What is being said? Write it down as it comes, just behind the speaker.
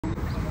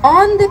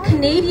on the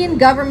Canadian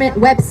government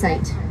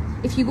website,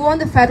 if you go on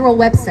the federal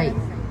website,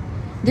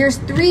 there's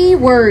 3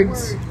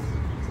 words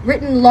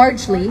written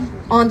largely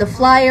on the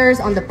flyers,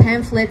 on the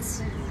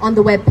pamphlets, on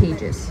the web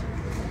pages.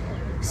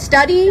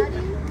 Study,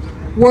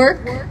 work,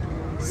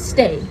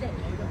 stay.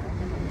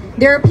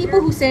 There are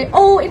people who say,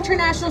 oh,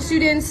 international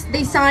students,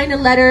 they sign a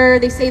letter,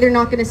 they say they're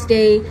not going to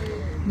stay.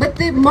 But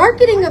the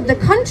marketing of the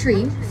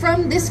country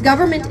from this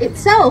government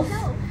itself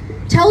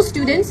tells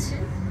students,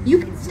 you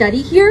can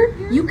study here,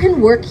 you can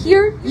work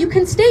here, you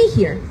can stay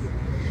here.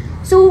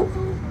 So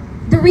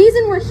the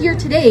reason we're here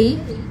today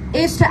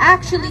is to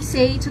actually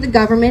say to the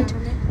government,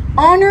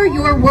 honor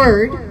your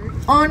word,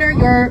 honor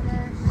your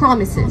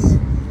promises.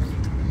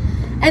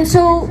 And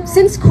so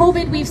since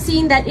COVID, we've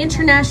seen that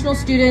international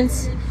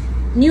students,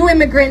 new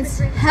immigrants,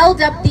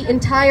 held up the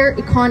entire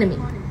economy.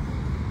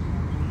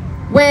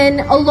 When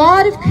a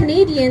lot of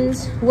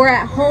Canadians were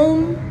at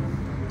home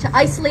to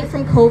isolate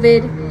from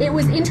COVID, it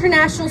was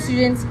international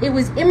students, it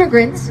was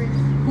immigrants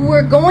who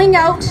were going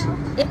out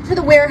into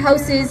the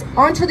warehouses,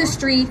 onto the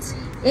streets,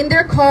 in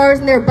their cars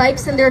and their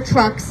bikes and their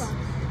trucks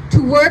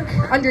to work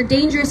under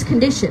dangerous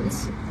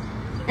conditions.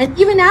 And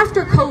even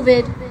after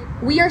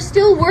COVID, we are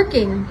still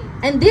working,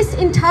 and this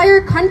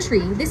entire country,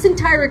 this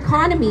entire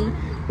economy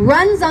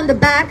runs on the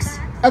backs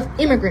of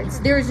immigrants.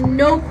 There is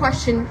no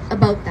question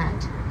about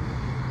that.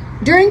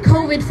 During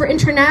COVID, for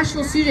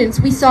international students,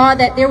 we saw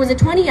that there was a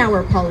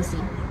 20-hour policy.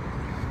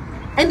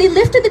 And they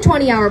lifted the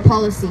 20-hour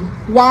policy.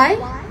 Why?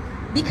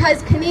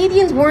 Because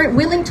Canadians weren't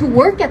willing to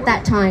work at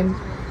that time.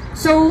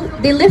 So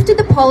they lifted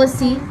the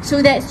policy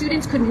so that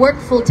students could work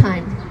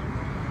full-time.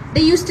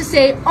 They used to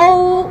say,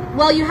 oh,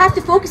 well, you have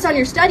to focus on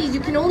your studies.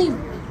 You can only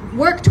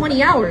work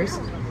 20 hours.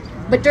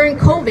 But during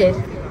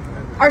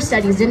COVID, our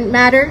studies didn't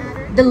matter.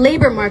 The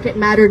labor market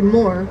mattered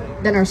more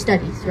than our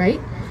studies,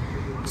 right?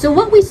 So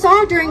what we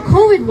saw during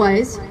COVID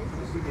was,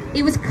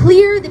 it was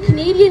clear the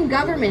Canadian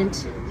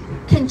government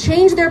can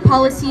change their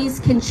policies,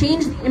 can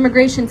change the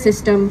immigration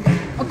system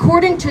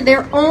according to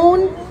their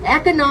own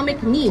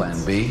economic needs.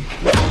 Plan B.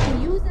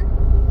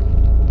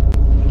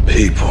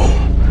 People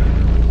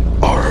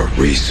are a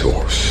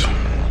resource.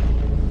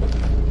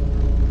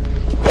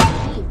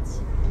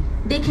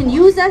 They can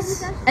use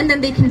us and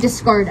then they can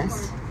discard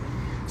us.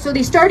 So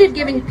they started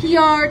giving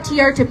PR,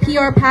 TR to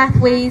PR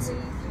pathways.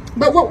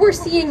 But what we're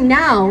seeing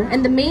now,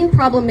 and the main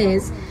problem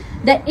is,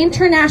 that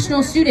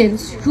international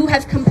students who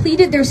have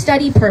completed their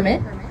study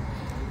permit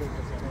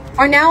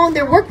are now on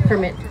their work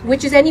permit,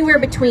 which is anywhere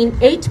between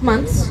 8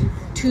 months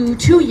to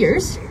 2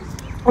 years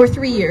or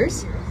 3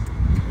 years.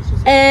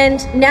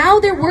 And now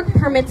their work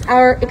permits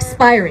are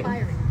expiring.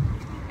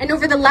 And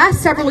over the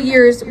last several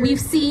years, we've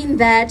seen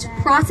that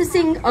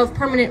processing of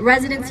permanent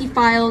residency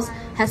files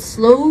has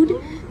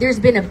slowed. There's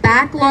been a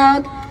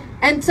backlog.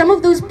 And some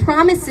of those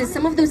promises,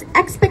 some of those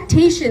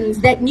expectations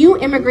that new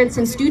immigrants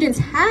and students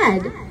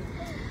had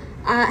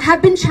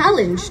have been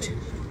challenged.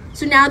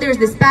 So now there's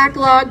this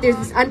backlog, there's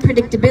this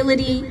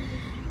unpredictability,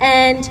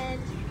 and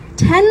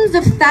tens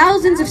of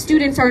thousands of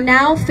students are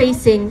now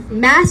facing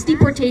mass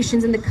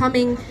deportations in the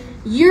coming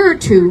year or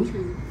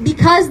two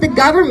because the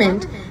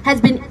government has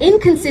been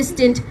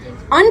inconsistent,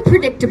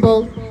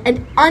 unpredictable,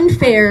 and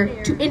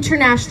unfair to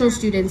international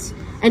students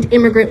and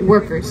immigrant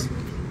workers.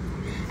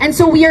 And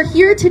so we are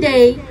here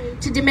today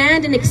to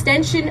demand an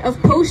extension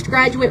of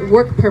postgraduate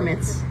work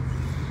permits,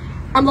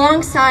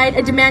 alongside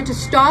a demand to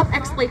stop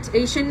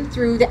exploitation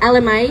through the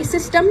LMIA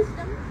system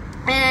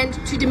and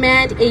to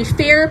demand a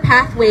fair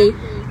pathway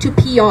to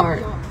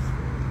PR.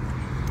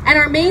 And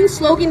our main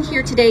slogan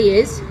here today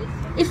is,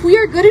 if we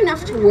are good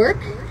enough to work,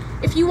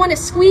 if you want to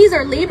squeeze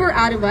our labor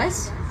out of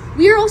us,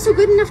 we are also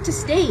good enough to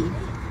stay.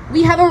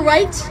 We have a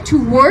right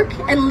to work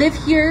and live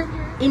here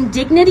in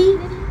dignity,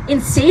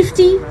 in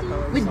safety,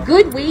 with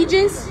good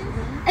wages,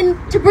 and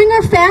to bring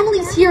our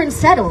families here and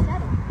settle.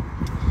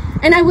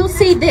 And I will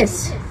say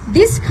this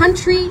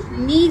country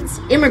needs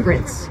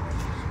immigrants.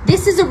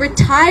 This is a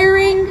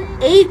retiring,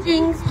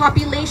 aging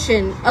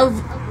population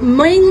of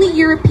mainly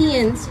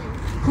Europeans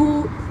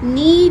who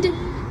need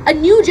a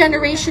new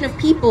generation of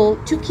people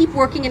to keep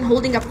working and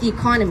holding up the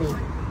economy.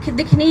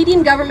 The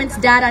Canadian government's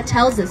data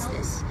tells us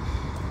this.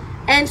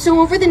 And so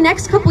over the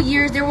next couple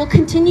years, there will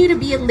continue to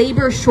be a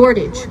labor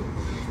shortage.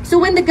 So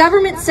when the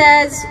government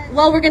says,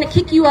 well, we're going to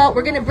kick you out,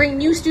 we're going to bring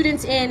new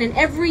students in, and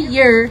every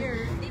year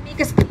they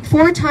make us pay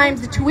 4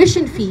 times the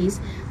tuition fees,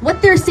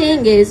 what they're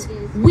saying is,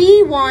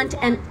 we want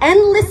an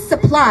endless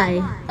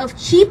supply of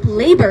cheap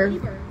labor,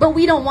 but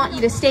we don't want you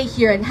to stay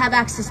here and have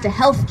access to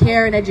health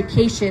care and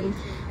education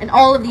and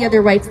all of the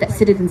other rights that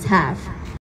citizens have.